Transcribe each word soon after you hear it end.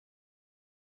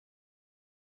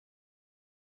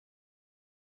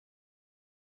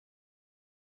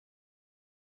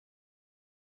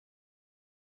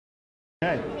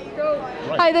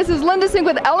Okay. Hi, this is Linda Sink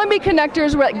with LnB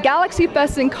Connectors. We're at Galaxy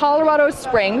Fest in Colorado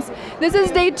Springs. This is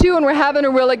day 2 and we're having a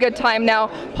really good time now.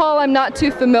 Paul, I'm not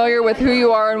too familiar with who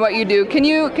you are and what you do. Can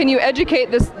you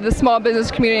educate the small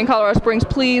business community in Colorado Springs,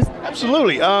 please?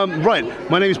 Absolutely. Right.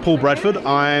 My name is Paul Bradford.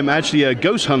 I'm actually a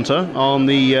ghost hunter on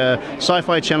the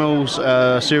Sci-Fi Channel's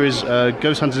series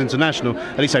Ghost Hunters International.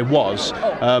 At least I was.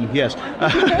 Yes.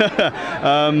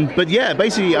 But yeah,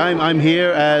 basically I'm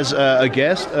here as a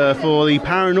guest for the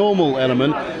paranormal element.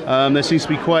 There seems to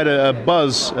be quite a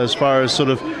buzz as far as sort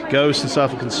of ghosts and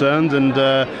stuff are concerned, and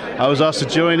I was asked to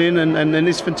join in, and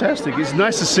it's fantastic. It's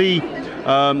nice to see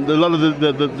a lot of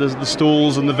the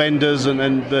stalls and the vendors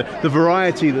and the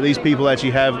variety that these people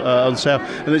actually have on sale.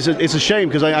 And it's a shame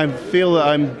because I feel that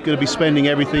I'm going to be spending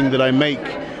everything that I make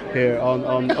here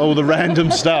on all the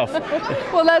random stuff.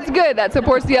 Well, that's good. That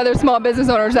supports the other small business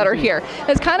owners that are here.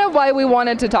 It's kind of why we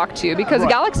wanted to talk to you, because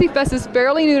Galaxy Fest is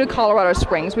fairly new to Colorado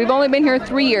Springs. We've only been here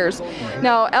 3 years.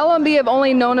 Now, LnB have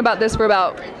only known about this for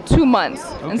about 2 months,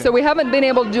 and so we haven't been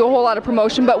able to do a whole lot of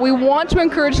promotion, but we want to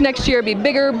encourage next year be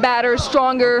bigger, badder,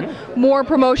 stronger, more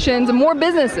promotions, and more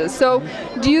businesses. So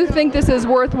do you think this is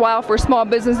worthwhile for small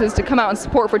businesses to come out and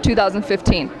support for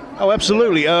 2015? Oh,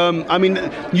 absolutely. I mean,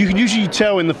 you can usually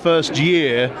tell in the first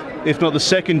year, if not the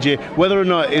second year, whether or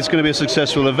not it's going to be a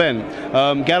successful event.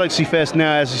 Galaxy Fest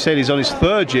now, as you said, is on its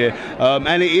 3rd year,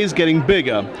 and it is getting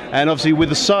bigger. And obviously with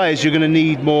the size, you're going to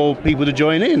need more people to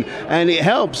join in. And it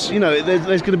helps, you know,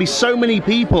 there's going to be so many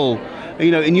people, you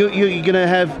know, and you're going to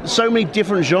have so many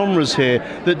different genres here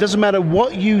that doesn't matter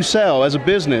what you sell as a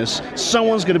business,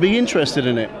 someone's going to be interested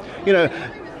in it. You know,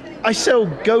 I sell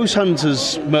Ghost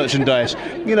Hunters merchandise.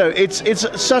 You know, it's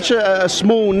such a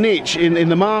small niche in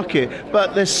the market,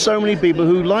 but there's so many people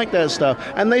who like that stuff.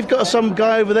 And they've got some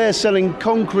guy over there selling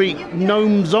concrete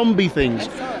gnome zombie things.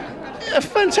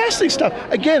 Fantastic stuff.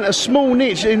 Again, a small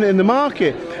niche in the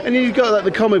market. And then you've got like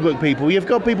the comic book people. You've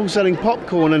got people selling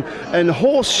popcorn and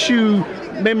horseshoe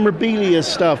memorabilia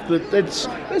stuff. There's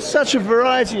such a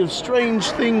variety of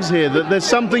strange things here that there's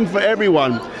something for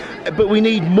everyone. But we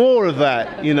need more of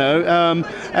that, you know,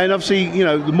 and obviously, you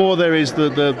know, the more there is, the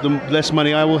less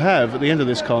money I will have at the end of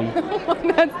this con.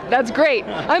 That's great.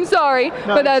 I'm sorry,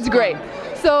 but that's great.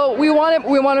 So we want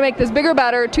to make this bigger,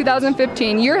 better.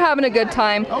 2015. You're having a good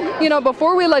time. You know,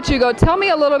 before we let you go, tell me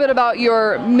a little bit about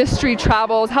your mystery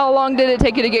travels. How long did it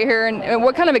take you to get here, and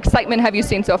what kind of excitement have you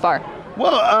seen so far?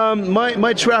 Well,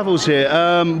 my travels here.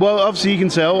 Well, obviously you can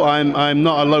tell I'm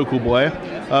not a local boy.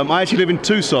 I actually live in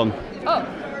Tucson. Oh.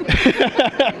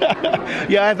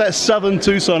 Yeah, I have that southern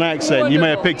Tucson accent. Wonderful. You may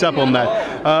have picked up on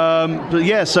that. But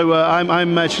yeah, so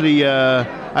I'm actually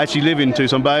I actually live in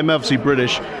Tucson, but I'm obviously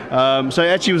British. So it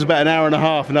actually was about an hour and a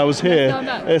half, and I was here.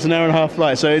 It's an hour and a half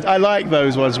flight, so I like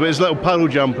those ones. But it's little puddle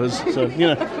jumpers, so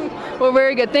you know. Well,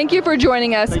 very good. Thank you for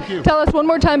joining us. Thank you. Tell us one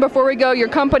more time before we go your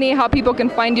company, how people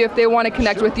can find you if they want to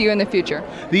connect with you in the future.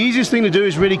 The easiest thing to do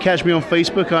is really catch me on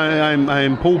Facebook.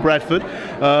 I'm Paul Bradford.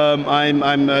 I'm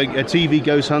a TV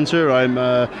ghost hunter.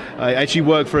 I actually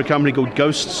work for a company called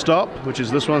Ghost Stop, which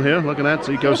is this one here. Looking at,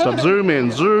 see, Ghost Stop. Zoom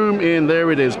in.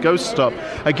 There it is. Ghost Stop.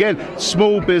 Again,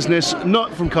 small business,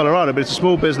 not from Colorado, but it's a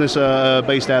small business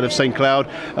based out of St. Cloud.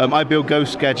 I build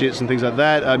ghost gadgets and things like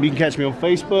that. You can catch me on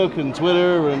Facebook and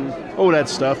Twitter and all that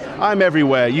stuff. I'm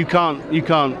everywhere. You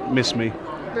can't miss me.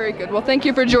 Very good. Well, thank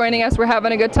you for joining us. We're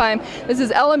having a good time. This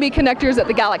is LnB Connectors at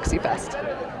the Galaxy Fest.